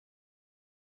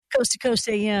Coast to Coast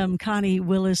AM, Connie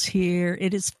Willis here.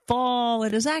 It is fall.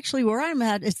 It is actually where I'm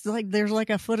at. It's like there's like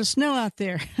a foot of snow out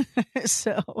there.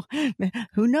 So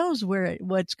who knows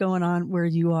what's going on where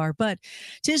you are. But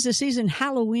 'tis the season.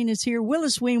 Halloween is here.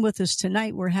 Willis Ween with us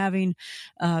tonight. We're having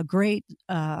great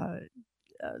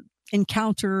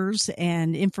encounters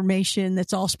and information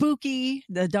that's all spooky,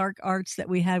 the dark arts that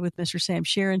we had with Mr. Sam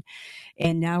Sharon.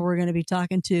 And now we're going to be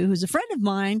talking to who's a friend of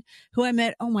mine who I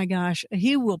met. Oh my gosh.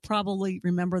 He will probably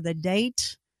remember the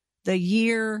date, the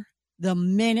year, the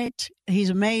minute. He's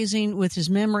amazing with his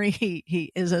memory.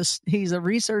 He's a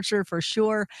researcher for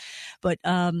sure. But,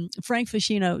 Frank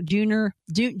Ficino Jr.,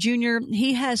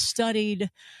 he has studied,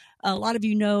 a lot of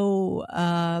you know,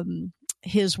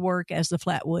 his work as the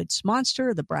Flatwoods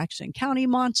Monster, the Braxton County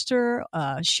Monster,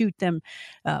 Shoot Them.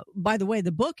 By the way,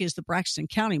 the book is the Braxton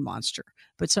County Monster,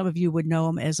 but some of you would know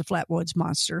him as the Flatwoods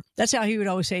Monster. That's how he would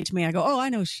always say it to me. I go, oh, I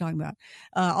know what you're talking about.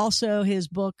 Also his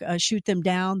book, Shoot Them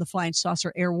Down, the Flying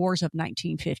Saucer Air Wars of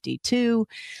 1952.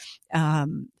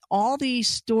 All these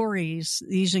stories,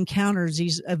 these encounters,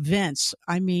 these events.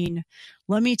 I mean,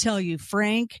 let me tell you,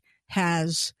 Frank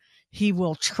he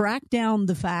will track down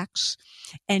the facts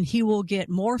and he will get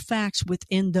more facts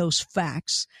within those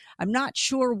facts. I'm not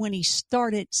sure when he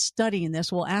started studying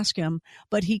this. We'll ask him,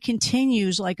 but he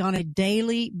continues like on a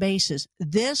daily basis.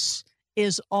 This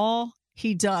is all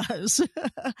he does.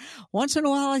 Once in a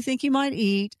while, I think he might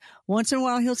eat. Once in a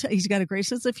while, he's got a great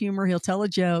sense of humor. He'll tell a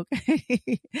joke.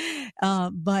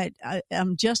 But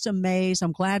I'm just amazed.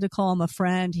 I'm glad to call him a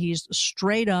friend. He's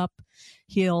straight up.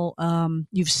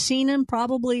 You've seen him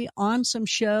probably on some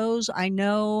shows. I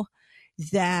know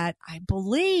that I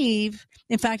believe,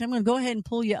 in fact, I'm going to go ahead and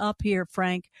pull you up here,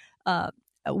 Frank.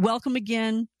 Welcome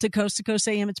again to Coast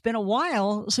AM. It's been a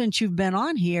while since you've been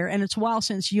on here, and it's a while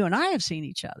since you and I have seen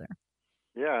each other.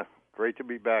 Yeah, great to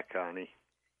be back, Connie.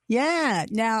 Yeah.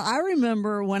 Now, I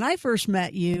remember when I first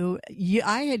met you,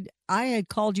 I had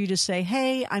called you to say,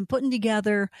 hey, I'm putting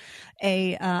together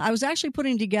I was actually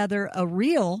putting together a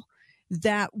reel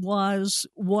that was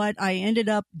what I ended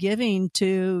up giving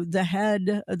to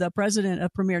the president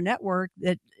of Premier Network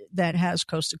that has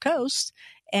Coast to Coast.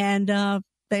 And,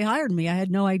 they hired me. I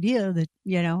had no idea that,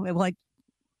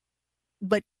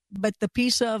 but the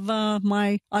piece of,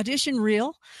 my audition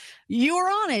reel, you were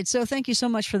on it. So thank you so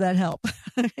much for that help.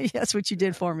 That's what you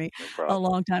did for me a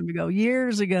long time ago,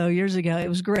 years ago. It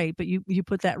was great. But you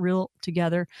put that reel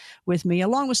together with me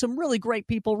along with some really great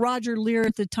people, Roger Lear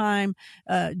at the time,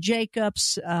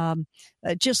 Jacobs,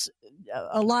 just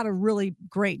a lot of really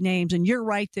great names. And you're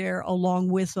right there along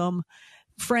with them.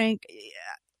 Frank,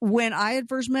 when I had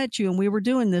first met you and we were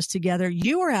doing this together,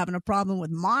 you were having a problem with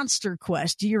Monster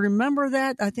Quest. Do you remember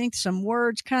that? I think some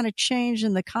words kind of changed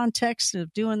in the context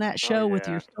of doing that show with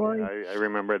your story. I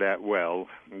remember that well.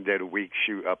 We did a week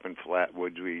shoot up in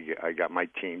Flatwoods. I got my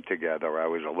team together. I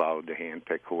was allowed to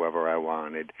handpick whoever I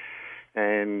wanted.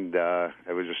 And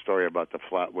it was a story about the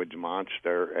Flatwoods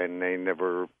Monster, and they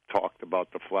never talked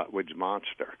about the Flatwoods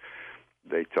Monster.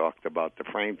 They talked about the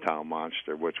Frametown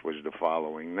Monster, which was the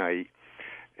following night.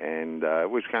 And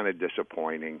it was kind of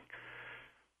disappointing,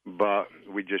 but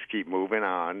we just keep moving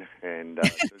on. And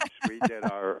since we did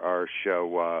our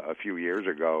show a few years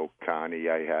ago, Connie,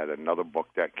 I had another book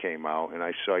that came out, and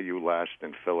I saw you last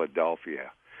in Philadelphia.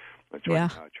 That's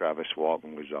when Travis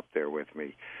Walton was up there with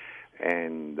me.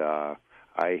 And I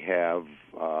have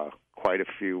quite a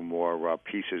few more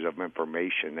pieces of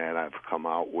information that I've come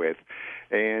out with,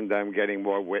 and I'm getting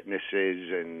more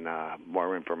witnesses and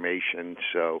more information.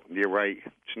 So you're right;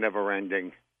 it's never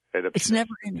ending. It's never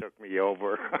ending. Took me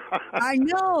over. I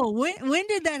know. When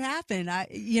did that happen? I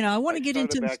want to get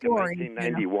into the story. In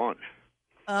 1991.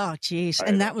 Oh, geez,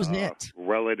 and that was it.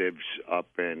 Relatives up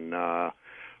in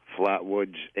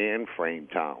Flatwoods and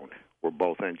Frametown, where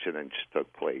both incidents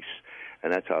took place.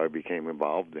 And that's how I became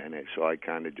involved in it. So I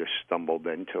kind of just stumbled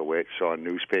into it, saw a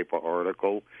newspaper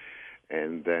article,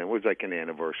 and then it was like an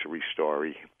anniversary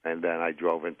story. And then I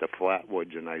drove into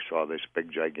Flatwoods, and I saw this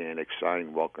big, gigantic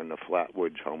sign, "Welcome to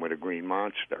Flatwoods, home of the Green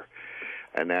Monster."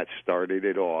 And that started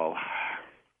it all.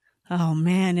 Oh,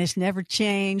 man, it's never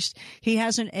changed. He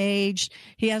hasn't aged.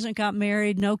 He hasn't got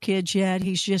married, no kids yet.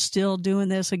 He's just still doing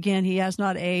this. Again, he has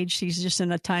not aged. He's just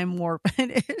in a time warp.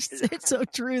 It's so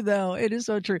true, though. It is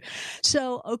so true.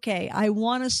 So, okay, I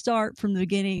want to start from the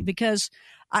beginning because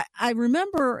I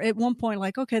remember at one point,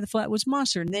 like, okay, the Flatwoods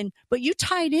Monster, and then, but you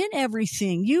tied in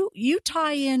everything. You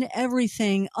tie in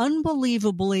everything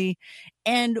unbelievably,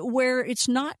 and where it's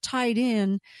not tied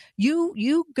in,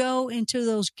 you go into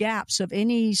those gaps of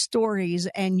any stories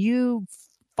and you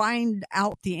find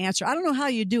out the answer. I don't know how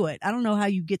you do it. I don't know how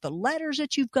you get the letters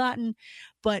that you've gotten,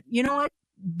 but you know what?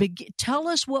 tell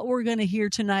us what we're going to hear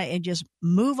tonight and just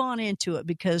move on into it,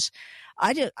 because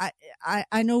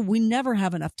I know we never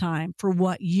have enough time for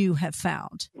what you have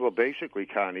found. Well, basically,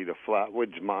 Connie, the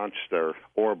Flatwoods Monster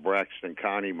or Braxton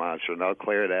County Monster, and I'll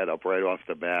clear that up right off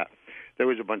the bat. There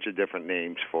was a bunch of different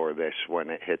names for this when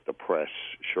it hit the press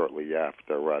shortly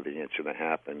after the incident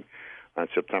happened on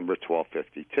September 12,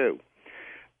 1952.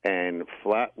 And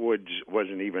Flatwoods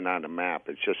wasn't even on the map.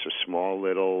 It's just a small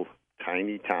little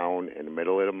tiny town in the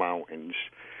middle of the mountains.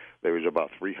 There was about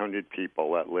 300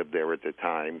 people that lived there at the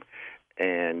time.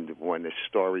 And when the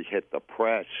story hit the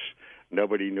press,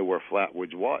 nobody knew where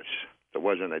Flatwoods was. There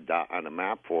wasn't a dot on the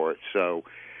map for it. So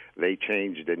they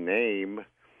changed the name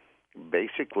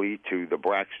basically to the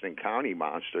Braxton County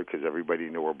Monster because everybody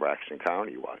knew where Braxton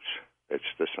County was. It's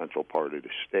the central part of the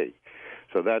state.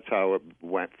 So that's how it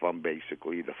went from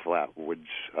basically the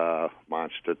Flatwoods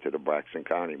Monster to the Braxton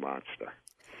County Monster.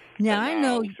 Now, I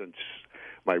know since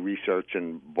my research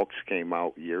and books came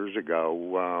out years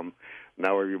ago,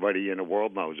 now everybody in the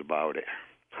world knows about it.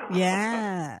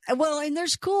 Yeah. Well, and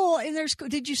there's cool.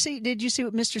 Did you see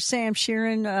what Mr. Sam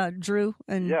Sheeran drew?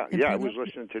 Yeah. I was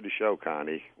listening to the show,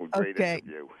 Connie. Great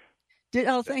interview.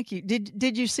 Thank you.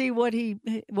 Did you see what he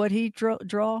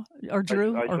draw or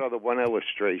drew? I saw the one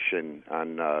illustration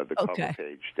on the cover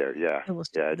page there. Yeah. It's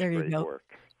there great you go. work.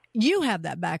 You have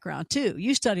that background too.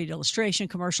 You studied illustration,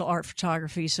 commercial art,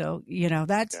 photography. So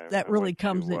that really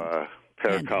comes in.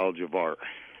 Parrott College of Art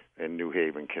in New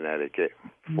Haven, Connecticut,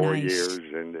 4 years,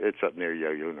 and it's up near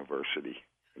Yale University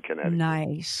in Connecticut.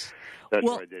 Nice. That's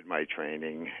where I did my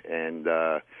training, and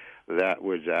that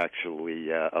was actually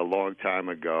a long time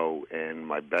ago, and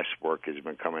my best work has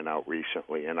been coming out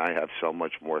recently, and I have so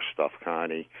much more stuff,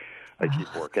 Connie. I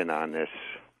keep working on this.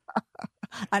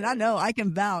 And I know I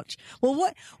can vouch.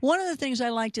 Well, one of the things I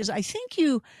liked is I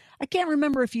can't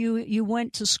remember if you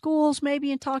went to schools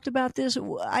maybe and talked about this.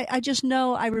 I just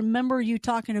know I remember you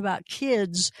talking about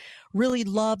kids really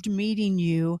loved meeting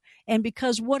you. And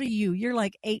because what are you? You're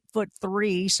like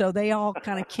 8'3", so they all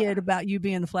kind of kid about you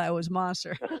being the Flatwoods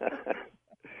Monster.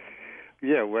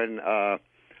 Yeah, when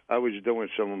I was doing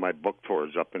some of my book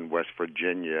tours up in West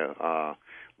Virginia,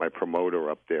 my promoter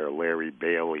up there, Larry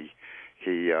Bailey,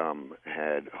 he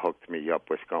had hooked me up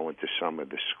with going to some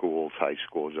of the schools, high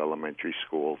schools, elementary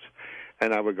schools.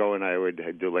 And I would go and I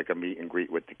would do like a meet and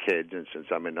greet with the kids. And since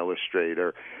I'm an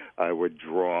illustrator, I would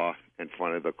draw in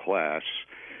front of the class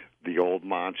the old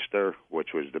monster, which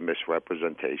was the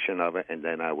misrepresentation of it. And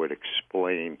then I would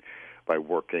explain by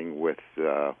working with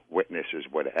witnesses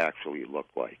what it actually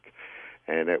looked like.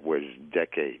 And it was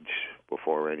decades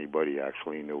before anybody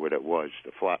actually knew what it was.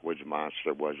 The Flatwoods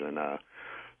Monster wasn't a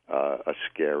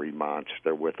scary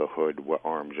monster with a hood with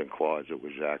arms and claws. It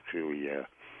was actually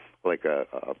like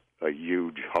a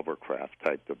huge hovercraft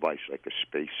type device, like a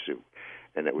spacesuit,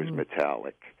 and it was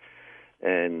metallic.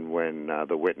 And when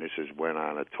the witnesses went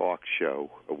on a talk show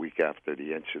a week after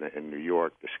the incident in New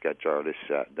York, the sketch artist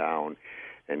sat down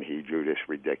and he drew this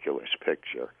ridiculous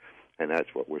picture. And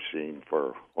that's what we're seeing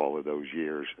for all of those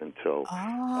years until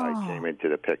I came into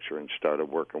the picture and started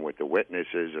working with the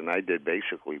witnesses. And I did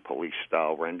basically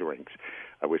police-style renderings.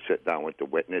 I would sit down with the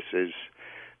witnesses,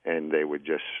 and they would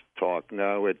just talk.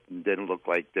 No, it didn't look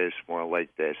like this, more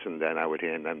like this. And then I would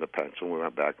hand them the pencil. We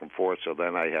went back and forth. So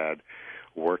then I had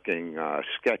working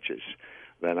sketches.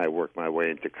 Then I worked my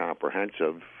way into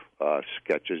comprehensive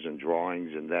sketches and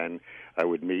drawings. And then I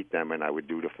would meet them, and I would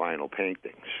do the final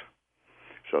paintings.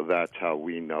 So that's how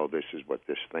we know this is what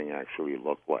this thing actually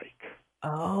looked like.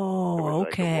 Oh, it was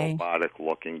okay. Like a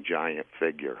robotic-looking giant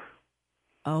figure.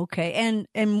 Okay, and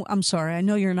I'm sorry, I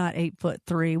know you're not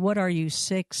 8'3". What are you?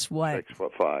 6 what?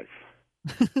 6'5".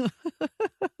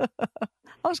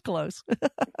 I was close.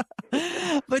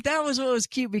 But that was what was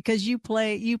cute because you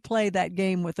play that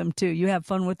game with them too. You have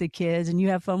fun with the kids and you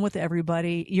have fun with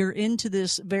everybody. You're into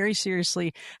this very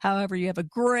seriously. However, you have a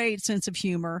great sense of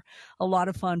humor, a lot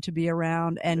of fun to be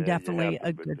around, and definitely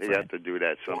a good friend. You have to do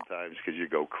that sometimes because you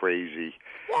go crazy.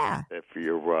 Yeah. If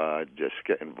you just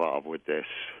get involved with this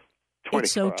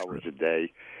 24 hours a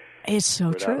day. It's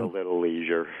so true. Without a little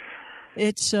leisure.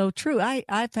 It's so true.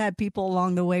 I've had people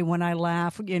along the way when I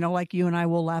laugh, like you and I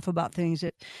will laugh about things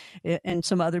and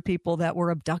some other people that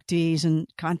were abductees and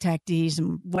contactees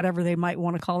and whatever they might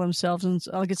want to call themselves. And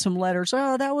I'll get some letters.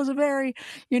 Oh, that was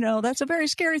that's a very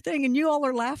scary thing. And you all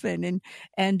are laughing.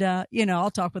 And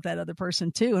I'll talk with that other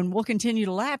person too. And we'll continue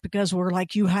to laugh because we're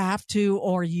like, you have to,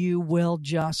 or you will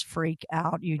just freak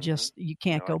out. You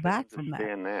can't go back from that.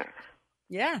 That.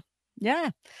 Yeah.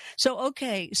 Yeah. So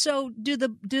okay. So does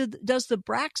the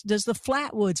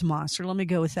Flatwoods Monster? Let me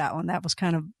go with that one.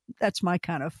 That's my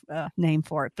kind of name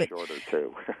for it. But Shorter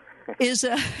too. is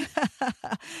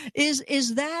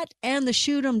is that and the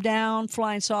Shoot 'em Down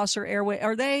Flying Saucer Airway,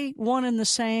 are they one and the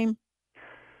same?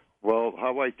 Well,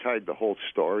 how I tied the whole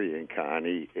story in,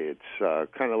 Connie, it's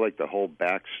kind of like the whole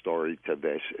backstory to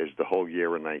this is the whole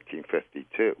year of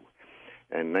 1952.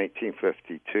 And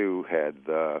 1952 had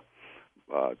the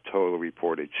total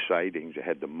reported sightings. It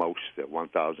had the most at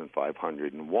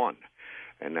 1,501,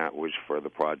 and that was for the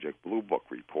Project Blue Book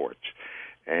reports.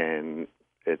 And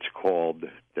it's called,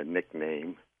 the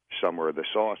nickname, Summer of the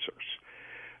Saucers.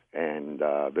 And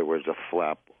there was a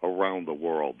flap around the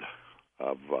world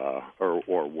of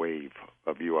or wave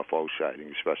of UFO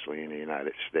sightings, especially in the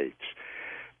United States.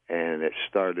 And it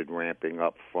started ramping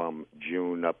up from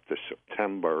June up to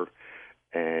September,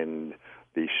 and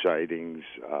these sightings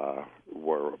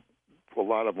were, a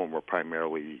lot of them were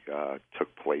primarily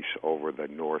took place over the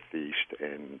Northeast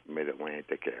and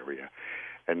Mid-Atlantic area.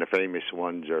 And the famous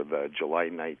ones are the July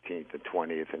 19th and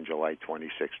 20th and July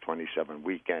 26th, 27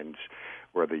 weekends,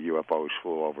 where the UFOs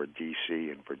flew over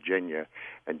D.C. and Virginia,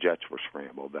 and jets were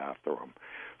scrambled after them.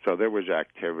 So there was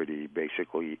activity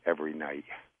basically every night,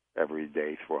 every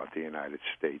day throughout the United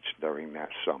States during that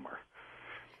summer.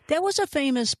 That was a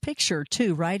famous picture,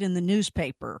 too, right, in the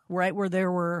newspaper, right, where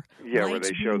there were where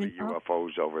they show the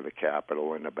UFOs over the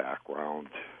Capitol in the background.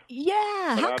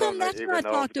 Yeah, how come that's not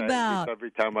talked about?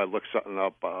 Every time I look something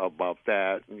up about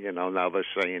that, now they're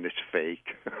saying it's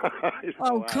fake.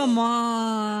 Come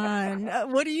on.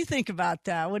 What do you think about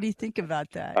that?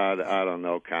 I don't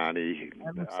know, Connie.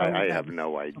 I have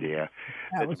no idea.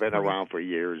 It's been around for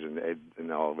years,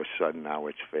 and all of a sudden now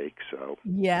it's fake. So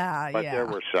But there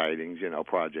were sightings.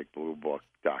 Project Blue Book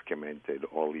documented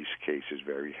all these cases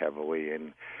very heavily,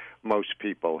 and most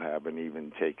people haven't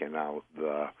even taken out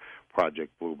the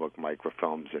Project Blue Book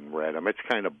microfilms and read them. It's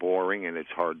kind of boring and it's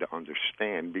hard to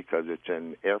understand because it's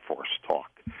an Air Force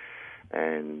talk.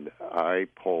 And I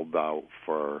pulled out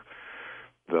for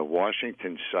the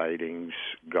Washington sightings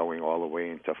going all the way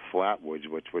into Flatwoods,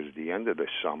 which was the end of the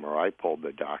summer. I pulled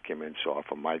the documents off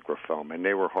a microfilm, and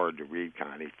they were hard to read,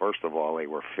 Connie. First of all, they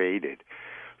were faded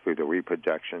through the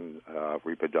reproduction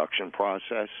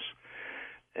process,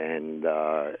 and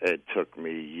it took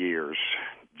me years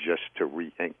just to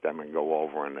re-ink them and go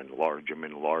over and enlarge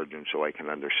them so I can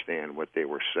understand what they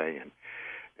were saying.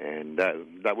 And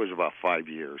that was about 5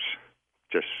 years.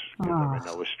 Just because I'm an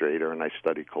illustrator and I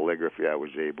study calligraphy, I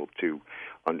was able to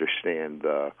understand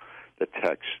the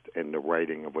text and the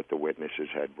writing of what the witnesses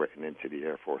had written into the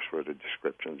Air Force for the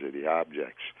descriptions of the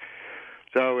objects.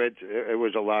 So it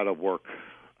was a lot of work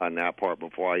on that part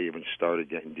before I even started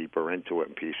getting deeper into it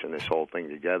and piecing this whole thing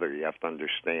together. You have to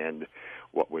understand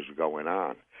what was going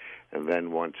on. And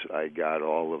then once I got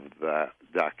all of that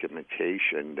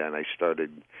documentation, then I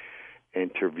started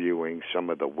interviewing some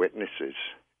of the witnesses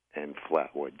in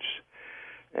Flatwoods.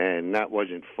 And that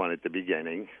wasn't fun at the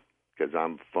beginning because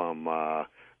I'm from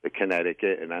the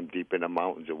Connecticut and I'm deep in the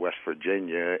mountains of West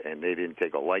Virginia, and they didn't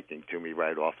take a liking to me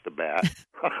right off the bat.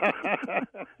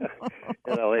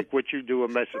 Like, what you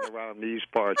doing messing around these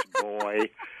parts, boy?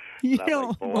 You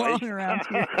don't belong around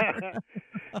here.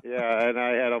 Yeah, and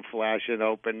I had them flashing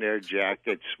open their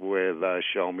jackets with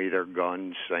show me their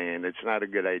guns, saying it's not a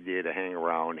good idea to hang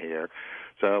around here.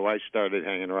 So I started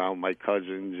hanging around with my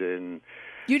cousins. And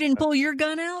you didn't pull your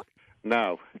gun out?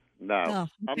 No. Oh,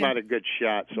 okay. I'm not a good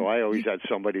shot, so I always had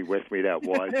somebody with me that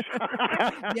was.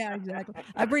 Yeah, exactly.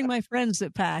 I bring my friends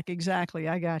that pack. Exactly.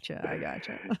 I gotcha.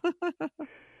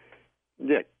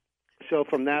 Yeah. So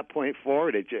from that point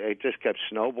forward, it just kept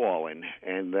snowballing.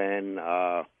 And then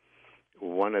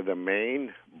one of the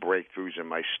main breakthroughs in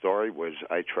my story was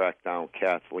I tracked down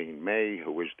Kathleen May,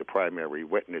 who was the primary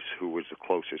witness, who was the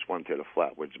closest one to the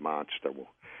Flatwoods Monster.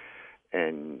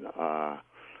 And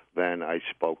then I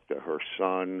spoke to her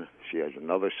son. She has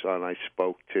another son I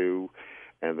spoke to.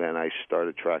 And then I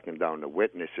started tracking down the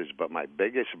witnesses. But my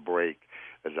biggest break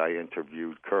is I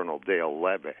interviewed Colonel Dale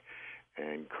Levitt.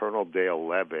 And Colonel Dale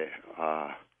Levitt,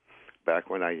 back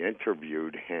when I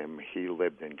interviewed him, he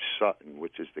lived in Sutton,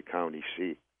 which is the county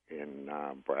seat in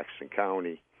Braxton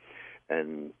County.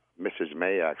 And Mrs.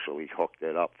 May actually hooked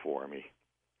it up for me.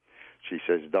 She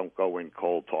says, don't go in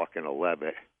cold talking to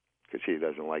Levitt, because he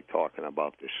doesn't like talking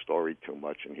about this story too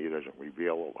much, and he doesn't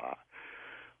reveal a lot.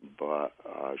 But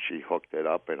she hooked it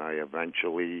up, and I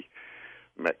eventually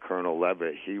met Colonel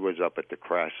Levitt. He was up at the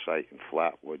crash site in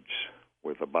Flatwoods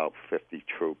with about 50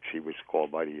 troops. He was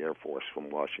called by the Air Force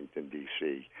from Washington,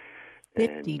 D.C.,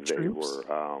 and they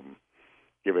were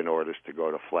given orders to go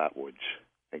to Flatwoods.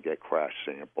 and get crash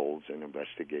samples and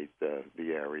investigate the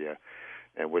area.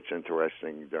 And what's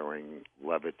interesting during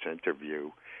Levitt's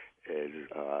interview is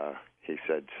he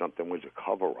said something was a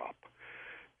cover-up.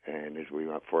 And as we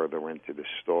went further into the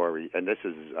story, and this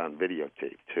is on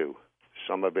videotape too,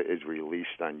 some of it is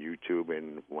released on YouTube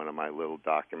in one of my little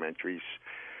documentaries.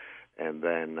 And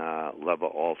then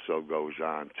Levitt also goes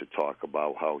on to talk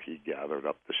about how he gathered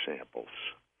up the samples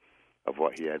of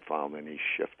what he had found, and he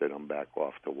shifted them back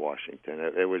off to Washington.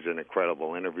 It was an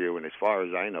incredible interview, and as far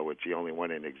as I know, it's the only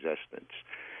one in existence,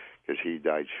 because he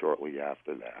died shortly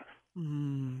after that.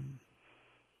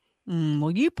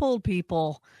 Well, you pulled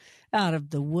people out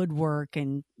of the woodwork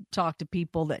and talked to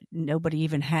people that nobody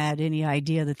even had any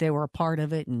idea that they were a part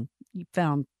of it, and you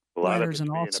found letters and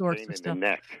all sorts of stuff. In the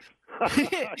neck. I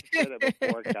said it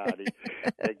before, Connie.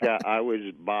 I was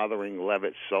bothering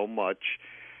Levitt so much.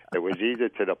 It was either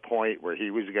to the point where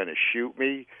he was going to shoot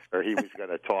me or he was going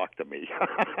to talk to me.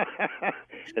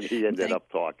 And he ended up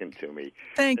talking to me.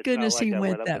 Thank goodness he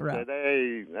went that route. Said,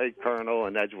 hey, Colonel,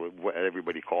 and that's what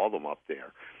everybody called him up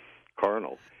there,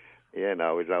 Colonel. You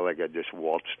know, it's not like I just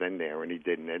waltzed in there and he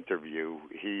did an interview.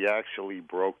 He actually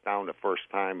broke down the first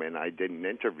time, and I did an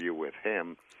interview with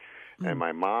him. And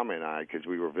my mom and I, because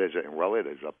we were visiting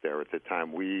relatives up there at the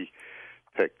time, we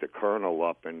picked the colonel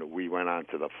up and we went on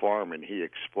to the farm, and he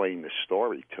explained the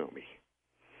story to me.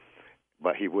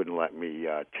 But he wouldn't let me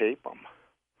tape him.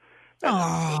 And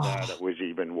after that, it was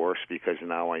even worse because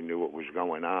now I knew what was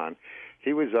going on.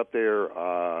 He was up there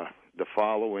the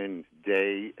following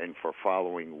day and for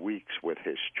following weeks with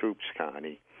his troops,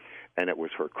 Connie, and it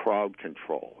was for crowd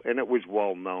control. And it was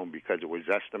well known because it was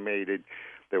estimated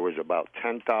there was about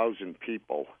 10,000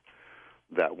 people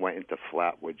that went into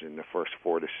Flatwoods in the first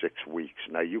 4 to 6 weeks.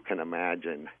 Now, you can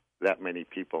imagine that many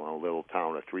people in a little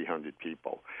town of 300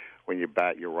 people. When you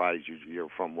bat your eyes, you're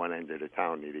from one end of the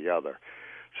town to the other.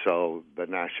 So the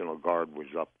National Guard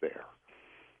was up there.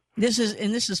 This is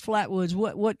Flatwoods.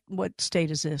 What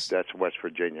state is this? That's West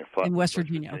Virginia. In West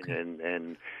Virginia, okay.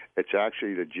 And it's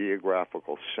actually the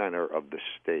geographical center of the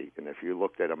state. And if you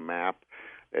looked at a map,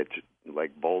 it's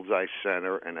like bullseye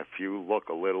center, and if you look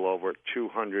a little over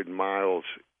 200 miles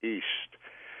east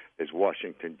is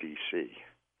Washington, D.C.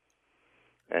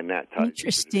 And that tells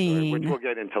interesting, you, which we'll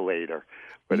get into later.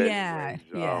 But yeah.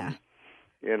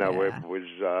 It was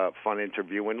fun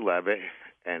interviewing Levitt,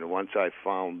 and once I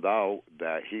found out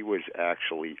that he was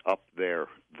actually up there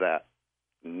that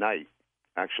night,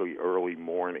 actually early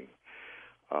morning,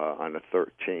 on the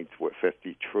 13th with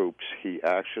 50 troops, he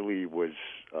actually was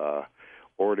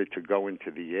ordered to go into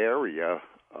the area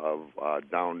of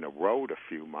down the road a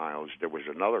few miles. There was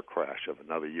another crash of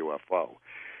another UFO,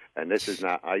 and this is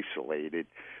not isolated.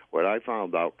 What I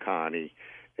found out, Connie,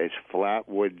 is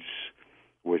Flatwoods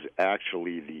was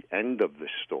actually the end of the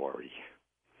story,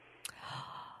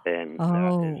 and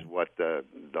that is what the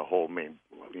whole main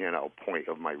point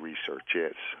of my research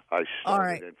is. I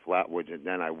started in Flatwoods, and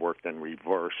then I worked in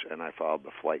reverse, and I followed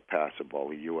the flight paths of all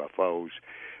the UFOs.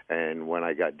 And when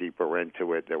I got deeper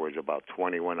into it, there was about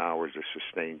 21 hours of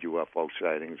sustained UFO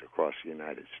sightings across the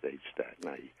United States that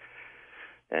night.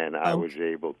 And I was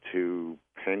able to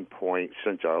pinpoint,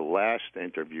 since our last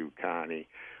interview, Connie,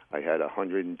 I had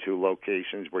 102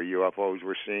 locations where UFOs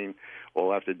were seen.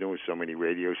 Well, after doing so many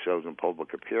radio shows and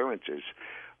public appearances,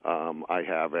 I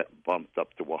have it bumped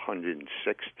up to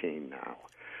 116 now.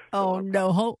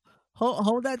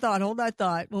 Hold that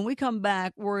thought. When we come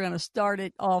back, we're going to start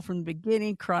it all from the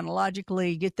beginning,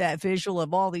 chronologically, get that visual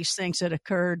of all these things that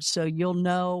occurred so you'll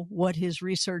know what his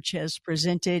research has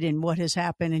presented and what has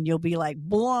happened, and you'll be like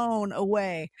blown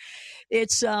away.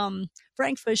 It's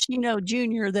Frank Fascino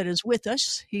Jr. that is with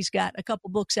us. He's got a couple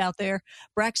books out there,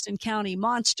 Braxton County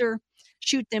Monster,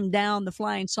 Shoot Them Down, The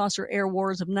Flying Saucer Air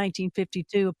Wars of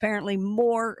 1952. Apparently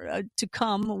more to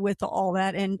come with all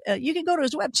that. And you can go to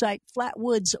his website,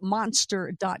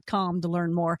 flatwoodsmonster.com, to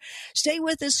learn more. Stay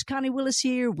with us. Connie Willis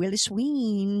here, Willis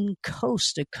Ween,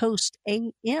 Coast to Coast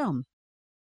AM.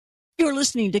 You're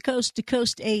listening to Coast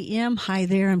AM. Hi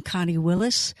there, I'm Connie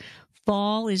Willis.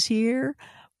 Fall is here.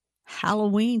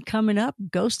 Halloween coming up,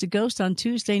 Ghost to Ghost on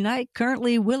Tuesday night.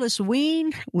 Currently, Willis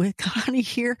Ween with Connie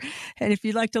here. And if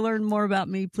you'd like to learn more about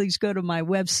me, please go to my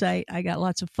website. I got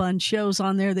lots of fun shows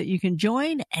on there that you can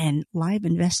join and live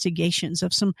investigations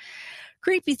of some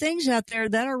creepy things out there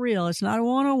that are real. It's not a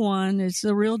 101. It's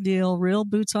the real deal, real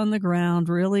boots on the ground,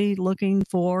 really looking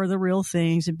for the real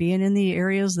things and being in the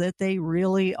areas that they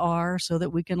really are so that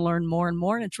we can learn more and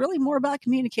more. And it's really more about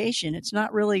communication. It's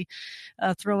not really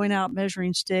throwing out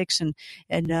measuring sticks and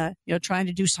trying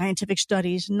to do scientific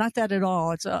studies. Not that at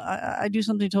all. It's I do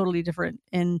something totally different.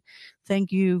 And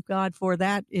thank you, God, for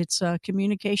that. It's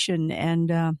communication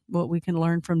and what we can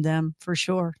learn from them for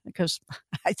sure, because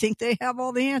I think they have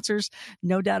all the answers.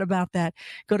 No doubt about that.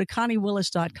 Go to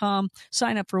ConnieWillis.com,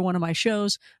 sign up for one of my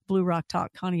shows, Blue Rock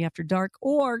Talk, Connie After Dark,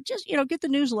 or just, get the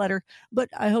newsletter. But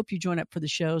I hope you join up for the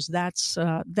shows. That's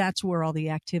where all the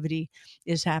activity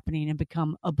is happening, and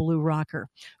become a Blue Rocker.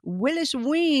 Willis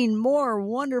Ween, more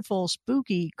wonderful,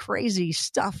 spooky, crazy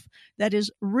stuff that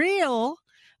is real.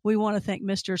 We want to thank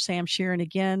Mr. Sam Sheeran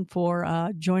again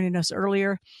for joining us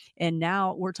earlier. And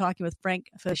now we're talking with Frank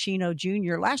Fascino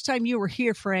Jr. Last time you were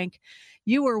here, Frank,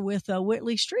 you were with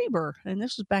Whitley Strieber, and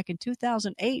this was back in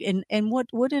 2008. And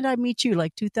what did I meet you,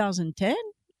 like 2010?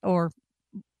 Or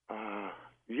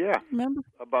yeah, remember?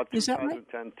 About Is that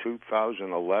 2010, right?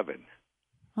 2011.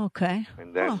 Okay.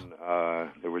 And then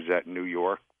there was that New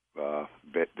York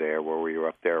bit there where we were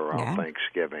up there around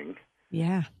Thanksgiving.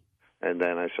 Yeah. And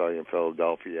then I saw you in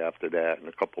Philadelphia after that, and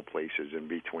a couple places in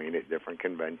between at different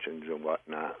conventions and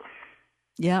whatnot.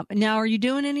 Yeah. Now, are you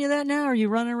doing any of that now? Are you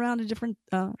running around to different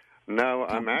No,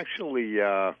 I'm actually,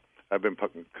 I've been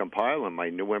compiling my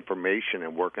new information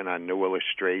and working on new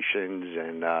illustrations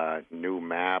and new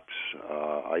maps.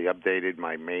 I updated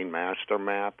my main master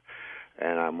map,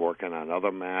 and I'm working on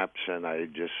other maps, and I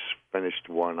just finished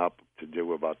one up to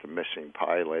do about the missing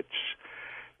pilots.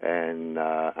 And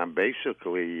I'm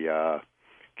basically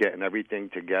getting everything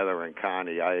together. And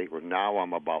Connie, now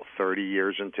I'm about 30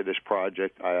 years into this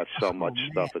project. I have so much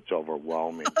stuff; it's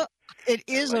overwhelming. It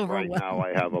is overwhelming. Right now,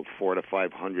 I have 400 to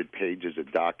 500 pages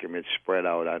of documents spread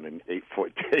out on an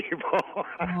 8-foot table.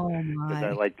 Oh my! Because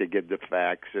I like to give the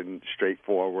facts and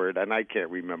straightforward, and I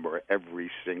can't remember every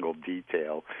single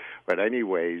detail. But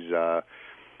anyways,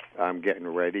 I'm getting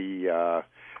ready.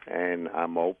 And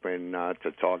I'm open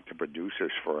to talk to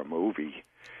producers for a movie.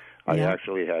 I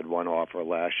actually had one offer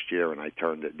last year, and I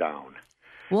turned it down.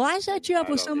 Well, I set you up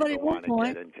with somebody at one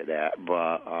point. Get into that,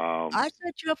 but I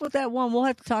set you up with that one. We'll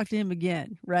have to talk to him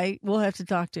again, right? We'll have to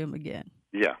talk to him again.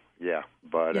 Yeah.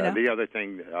 But the other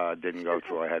thing didn't go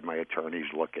through. I had my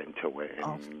attorneys look into it,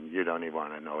 and you don't even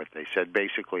want to know what they said.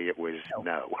 Basically, it was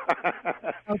no.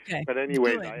 Okay. But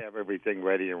anyways, I have everything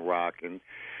ready and rocking.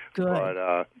 Good.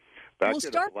 But back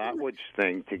to the Flatwoods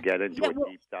thing to get into a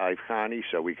deep dive, Connie,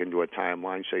 so we can do a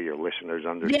timeline so your listeners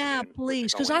understand. Yeah,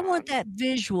 please, because I want that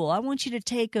visual. I want you to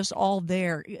take us all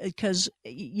there, because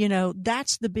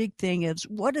that's the big thing. Is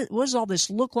what does all this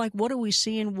look like? What are we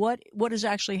seeing? What is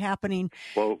actually happening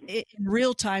in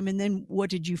real time? And then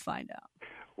what did you find out?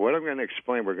 What I'm going to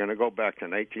explain, we're going to go back to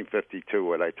 1952,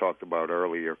 what I talked about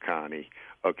earlier, Connie.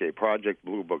 Okay, Project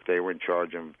Blue Book, they were in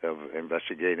charge of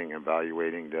investigating and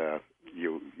evaluating the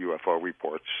UFO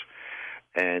reports.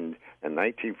 And in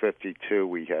 1952,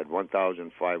 we had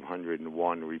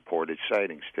 1,501 reported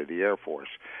sightings to the Air Force.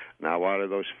 Now, out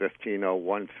of those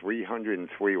 1,501,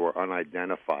 303 were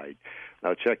unidentified.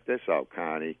 Now, check this out,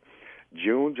 Connie.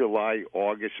 June, July,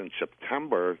 August, and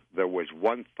September, there was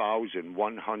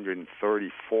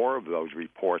 1,134 of those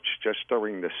reports just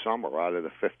during the summer out of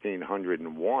the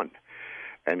 1,501.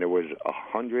 And there was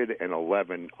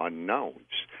 111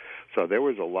 unknowns. So there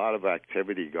was a lot of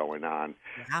activity going on.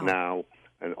 Wow. Now,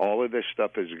 and all of this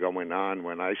stuff is going on.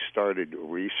 When I started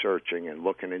researching and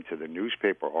looking into the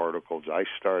newspaper articles, I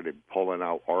started pulling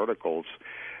out articles.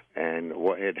 And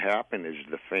what had happened is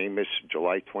the famous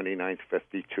July 29th,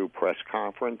 52 press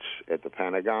conference at the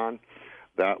Pentagon,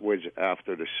 that was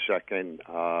after the second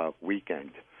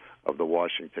weekend of the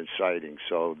Washington sighting.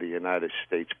 So the United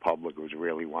States public was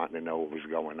really wanting to know what was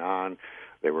going on.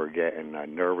 They were getting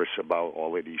nervous about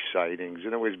all of these sightings,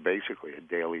 and it was basically a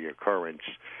daily occurrence.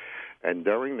 And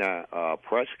during that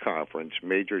press conference,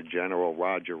 Major General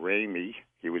Roger Ramey,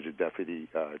 he was the Deputy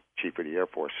Chief of the Air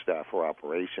Force Staff for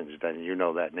Operations, then you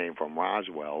know that name from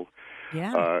Roswell.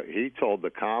 Yeah. He told the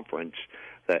conference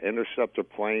that interceptor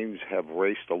planes have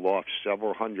raced aloft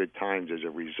several hundred times as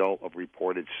a result of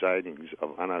reported sightings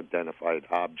of unidentified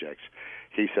objects.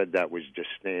 He said that was just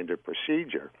standard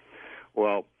procedure.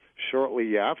 Well,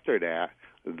 shortly after that,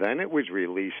 then it was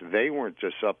released. They weren't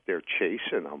just up there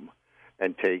chasing them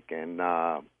and taking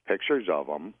pictures of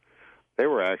them. They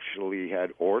were actually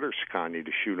had orders, Connie,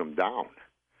 to shoot them down.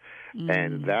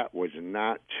 And that was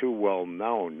not too well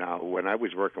known. Now, when I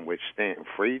was working with Stanton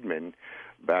Friedman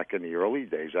back in the early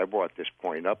days, I brought this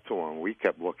point up to him. We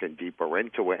kept looking deeper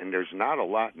into it, and there's not a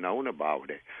lot known about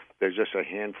it. There's just a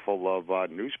handful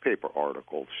of newspaper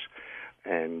articles.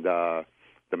 And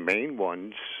the main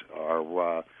ones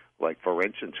are, like, for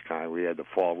instance, we had the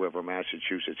Fall River,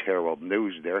 Massachusetts Herald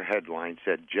News. Their headline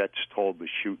said, "Jets told to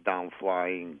shoot down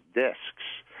flying discs."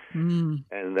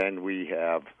 And then we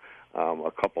have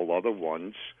a couple other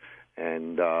ones,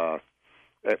 and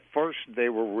At first, they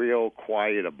were real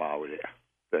quiet about it.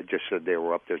 They just said they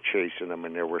were up there chasing them,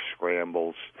 and there were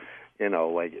scrambles,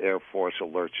 like Air Force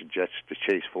alerts jets to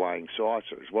chase flying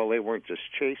saucers. Well, they weren't just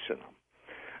chasing them.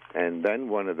 And then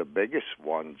one of the biggest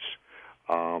ones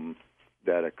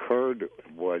that occurred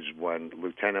was when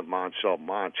Lieutenant Monsell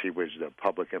Mons, he was the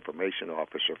public information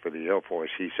officer for the Air Force,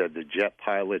 he said the jet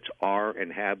pilots are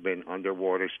and have been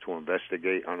underwaters to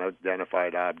investigate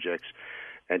unidentified objects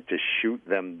and to shoot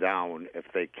them down if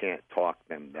they can't talk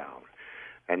them down.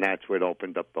 And that's what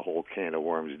opened up the whole can of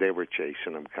worms. They were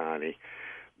chasing them, Connie.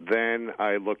 Then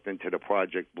I looked into the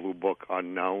Project Blue Book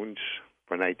Unknowns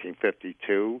for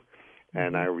 1952,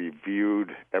 and I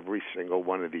reviewed every single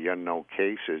one of the unknown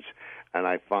cases, and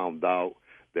I found out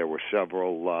there were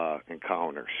several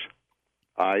encounters.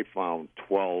 I found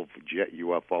 12 jet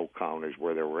UFO encounters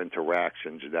where there were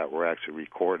interactions that were actually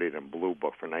recorded in Blue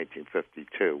Book for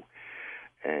 1952.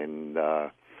 And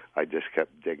I just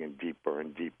kept digging deeper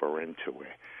and deeper into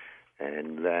it.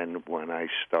 And then when I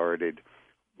started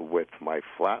with my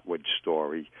Flatwoods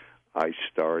story, I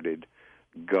started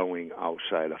going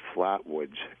outside of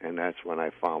Flatwoods, and that's when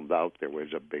I found out there was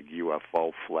a big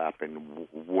UFO flapping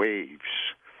waves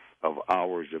of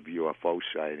hours of UFO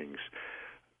sightings,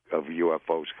 of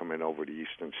UFOs coming over the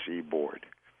eastern seaboard.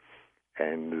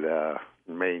 And the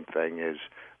main thing is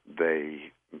the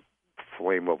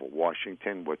flame over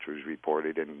Washington, which was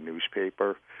reported in the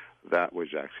newspaper, that was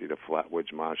actually the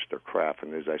Flatwoods monster craft.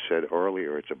 And as I said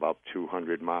earlier, it's about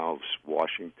 200 miles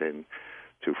Washington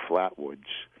to Flatwoods.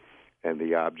 And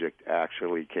the object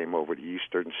actually came over the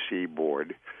eastern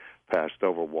seaboard, passed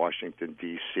over Washington,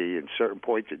 D.C. In certain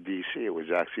points of D.C., it was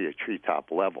actually a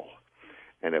treetop level.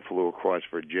 And it flew across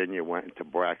Virginia, went into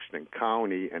Braxton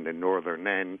County, and the northern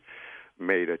end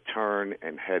made a turn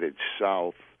and headed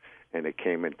south, and it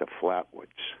came into Flatwoods.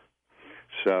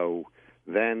 So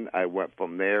then I went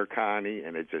from there, Connie,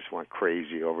 and it just went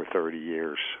crazy over 30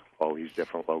 years, all these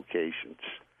different locations.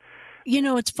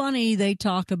 It's funny, they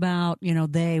talk about,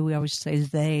 we always say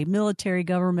they, military,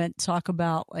 government, talk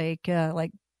about like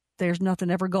there's nothing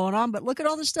ever going on, but look at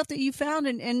all the stuff that you found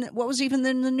and what was even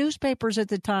in the newspapers at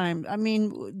the time. I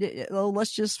mean,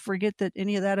 let's just forget that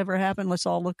any of that ever happened. Let's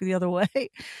all look the other way.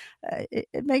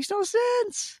 It makes no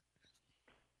sense.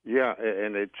 Yeah,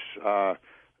 and it's,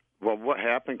 what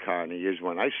happened, Connie, is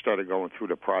when I started going through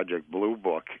the Project Blue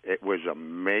Book, it was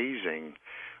amazing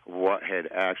what had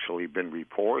actually been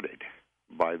reported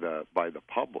by the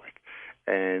public.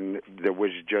 And there was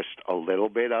just a little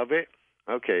bit of it.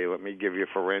 Okay, let me give you,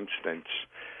 for instance,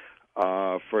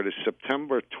 for the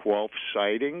September 12th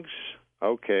sightings,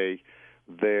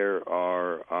 there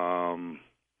are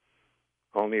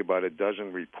only about a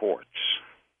dozen reports.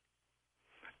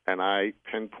 And I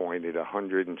pinpointed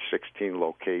 116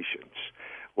 locations.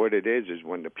 What it is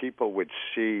when the people would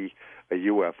see a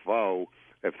UFO,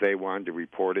 if they wanted to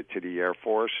report it to the Air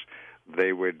Force,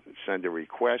 they would send a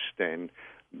request in.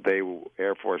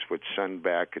 Air Force would send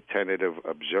back a tentative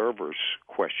observers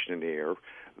questionnaire.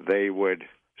 They would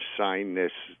sign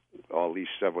all these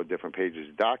several different pages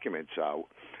of documents out,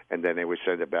 and then they would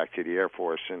send it back to the Air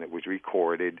Force, and it was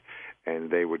recorded, and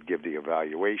they would give the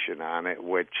evaluation on it,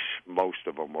 which most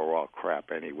of them were all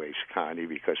crap anyways, Connie,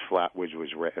 because Flatwoods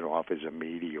was written off as a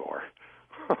meteor.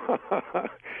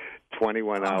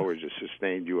 21 hours of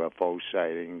sustained UFO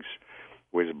sightings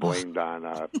was blamed on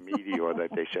a meteor that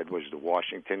they said was the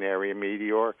Washington area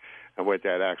meteor. And what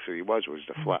that actually was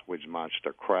the Flatwoods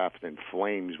monster craft in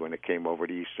flames when it came over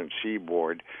the eastern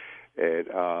seaboard. It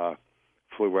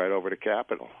flew right over the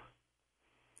Capitol.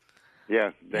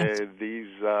 Yeah, these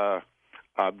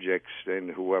objects and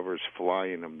whoever's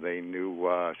flying them, they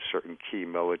knew certain key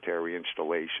military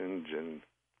installations and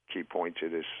key points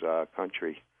of this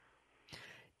country.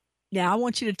 Now, I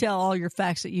want you to tell all your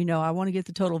facts that you know. I want to get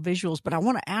the total visuals, but I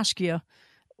want to ask you,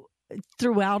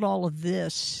 throughout all of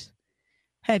this,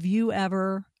 have you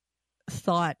ever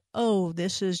thought, oh,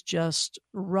 this is just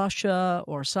Russia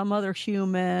or some other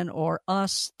human or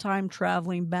us time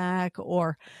traveling back,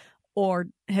 or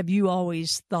have you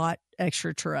always thought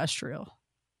extraterrestrial?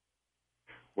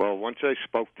 Well, once I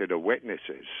spoke to the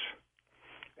witnesses,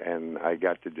 and I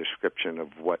got the description of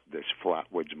what this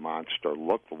Flatwoods monster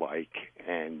looked like.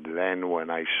 And then when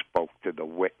I spoke to the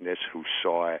witness who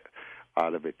saw it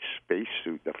out of its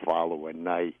spacesuit the following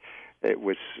night,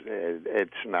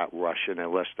 it's not Russian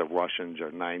unless the Russians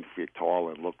are 9 feet tall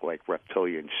and look like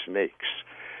reptilian snakes,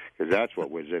 because that's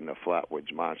what was in the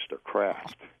Flatwoods monster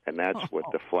craft. And that's what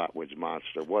the Flatwoods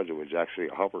monster was. It was actually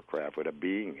a hovercraft with a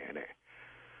being in it.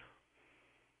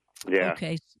 Yeah,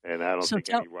 Okay. and I don't So think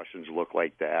tell any Russians look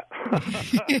like that.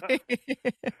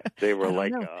 They were I don't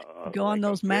like know. a Go on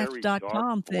those very dark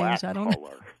Match.com things. black I don't know.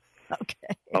 color.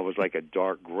 Okay. I was like a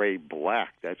dark gray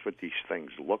black. That's what these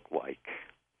things look like.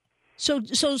 So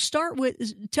start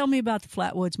with, tell me about the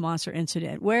Flatwoods Monster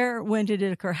incident. When did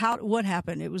it occur? What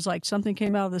happened? It was like something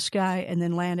came out of the sky and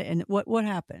then landed. And what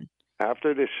happened?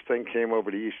 After this thing came over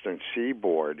the eastern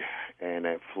seaboard and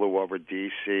it flew over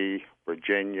D.C.,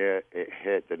 Virginia, it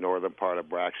hit the northern part of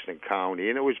Braxton County,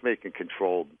 and it was making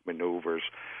controlled maneuvers.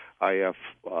 I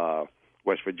have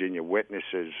West Virginia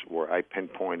witnesses where I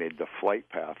pinpointed the flight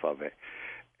path of it.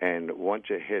 And once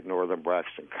it hit northern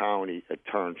Braxton County, it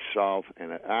turned south,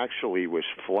 and it actually was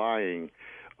flying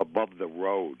above the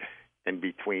road in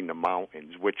between the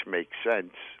mountains, which makes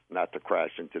sense not to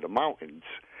crash into the mountains.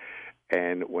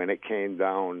 And when it came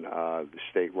down the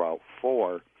State Route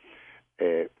 4,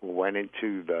 it went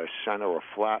into the center of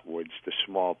Flatwoods, the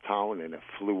small town, and it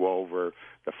flew over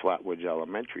the Flatwoods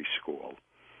Elementary School.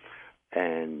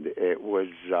 And it was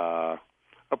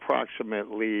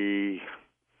approximately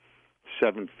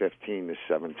 7:15 to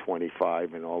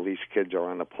 7:25, and all these kids are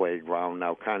on the playground.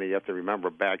 Now, kind of, you have to remember,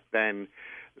 back then,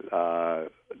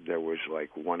 there was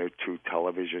like one or two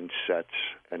television sets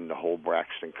in the whole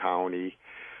Braxton County.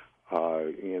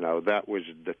 That was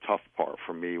the tough part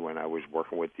for me when I was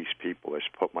working with these people, is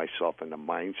put myself in the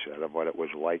mindset of what it was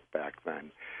like back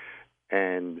then.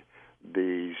 And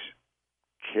these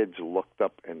kids looked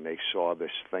up and they saw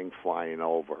this thing flying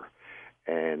over.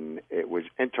 And it was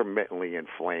intermittently in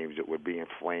flames. It would be in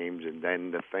flames, and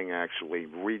then the thing actually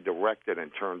redirected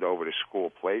and turned over the school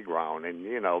playground. And,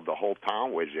 the whole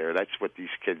town was there. That's what these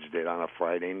kids did on a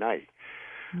Friday night.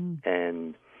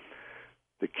 And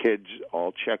the kids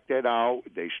all checked it out.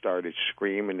 They started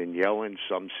screaming and yelling.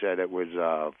 Some said it was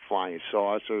a flying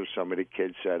saucer. Some of the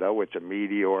kids said, oh, it's a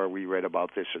meteor. We read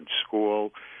about this in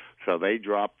school. So they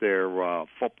dropped their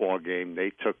football game. They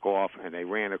took off, and they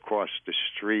ran across the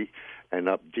street and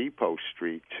up Depot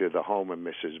Street to the home of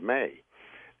Mrs. May.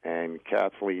 And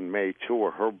Kathleen May, two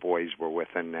of her boys were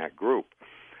within that group.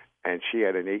 And she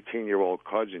had an 18-year-old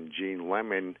cousin, Gene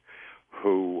Lemon,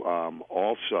 who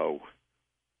also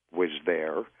was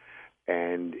there.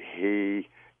 And he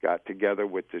got together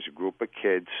with this group of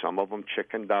kids. Some of them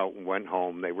chickened out and went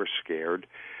home. They were scared.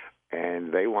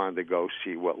 And they wanted to go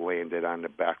see what landed on the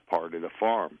back part of the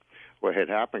farm. What had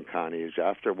happened, Connie, is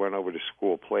after it went over the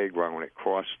school playground, when it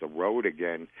crossed the road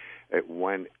again, it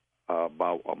went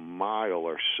about a mile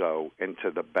or so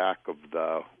into the back of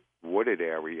the wooded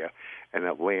area, and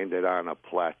it landed on a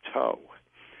plateau.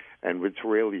 And what's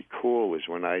really cool is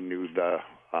when I knew the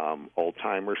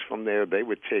old-timers from there, they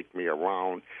would take me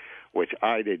around, which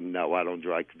I didn't know. I don't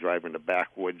drive in the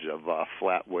backwoods of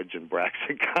Flatwoods in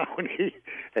Braxton County,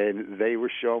 and they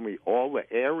were showing me all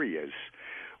the areas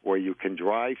where you can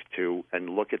drive to and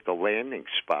look at the landing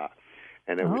spot.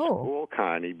 And it was cool,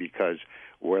 Connie, because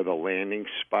where the landing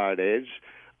spot is,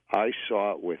 I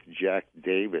saw it with Jack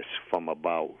Davis from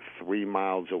about 3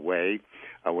 miles away.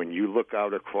 When you look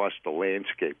out across the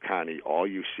landscape, Connie, all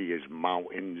you see is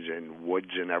mountains and woods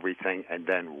and everything, and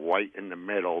then right in the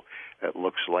middle, it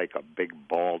looks like a big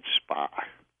bald spot.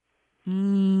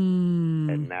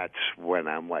 And that's when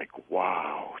I'm like,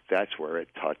 wow, that's where it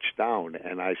touched down.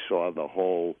 And I saw the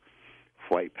whole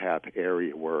flight path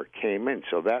area where it came in,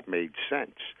 so that made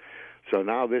sense. So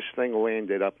now this thing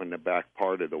landed up in the back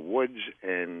part of the woods,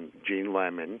 and Gene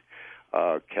Lemon,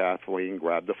 Kathleen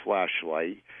grabbed the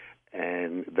flashlight,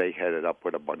 and they headed up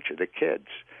with a bunch of the kids.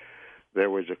 There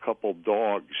was a couple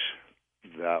dogs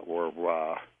that were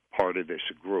part of this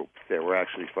group. They were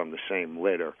actually from the same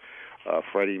litter.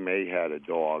 Freddie May had a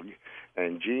dog,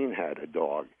 and Gene had a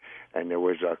dog. And there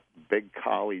was a big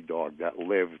collie dog that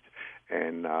lived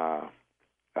in the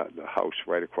house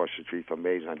right across the street from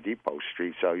May's on Depot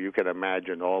Street. So you can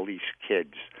imagine all these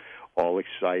kids all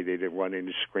excited and running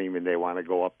and screaming. They want to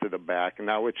go up to the back. And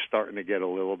now it's starting to get a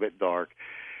little bit dark.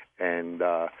 And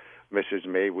Mrs.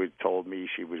 Maywood told me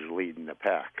she was leading the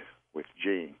pack with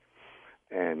Gene.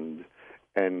 And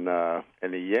in the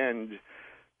end,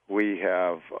 we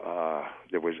have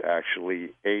there was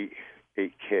actually eight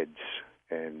kids,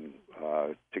 and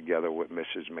together with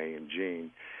Mrs. May and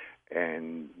Gene,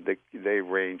 and they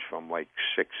range from like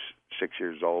 6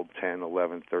 years old, 10,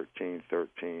 11, 13,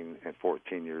 and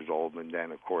 14 years old, and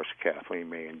then of course Kathleen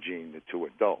May and Gene, the two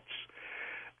adults.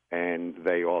 And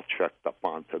they all trekked up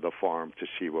onto the farm to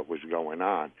see what was going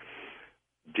on.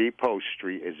 Depot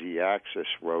Street is the access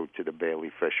road to the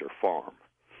Bailey Fisher farm.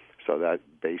 So that's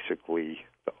basically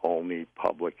the only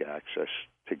public access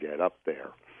to get up there.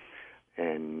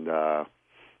 And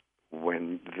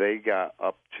when they got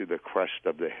up to the crest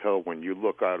of the hill, when you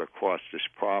look out across this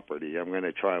property, I'm going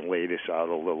to try and lay this out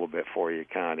a little bit for you,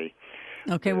 Connie.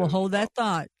 Okay, well, hold that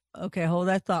thought. Okay, hold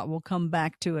that thought. We'll come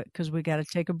back to it because we got to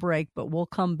take a break, but we'll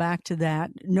come back to that.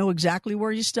 Know exactly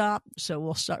where you stop, so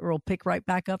we'll pick right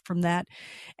back up from that,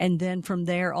 and then from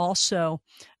there also,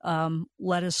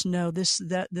 let us know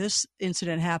that this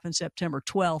incident happened September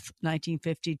 12th,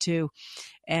 1952,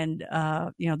 and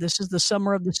this is the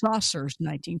summer of the saucers,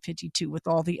 1952, with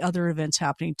all the other events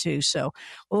happening too. So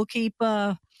we'll keep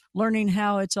learning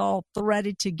how it's all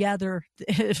threaded together.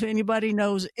 If anybody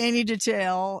knows any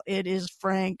detail, it is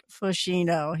Frank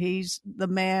Fushino. He's the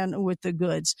man with the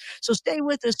goods. So stay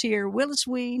with us here. Willis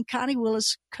Ween, Connie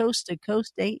Willis, Coast to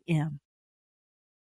Coast AM.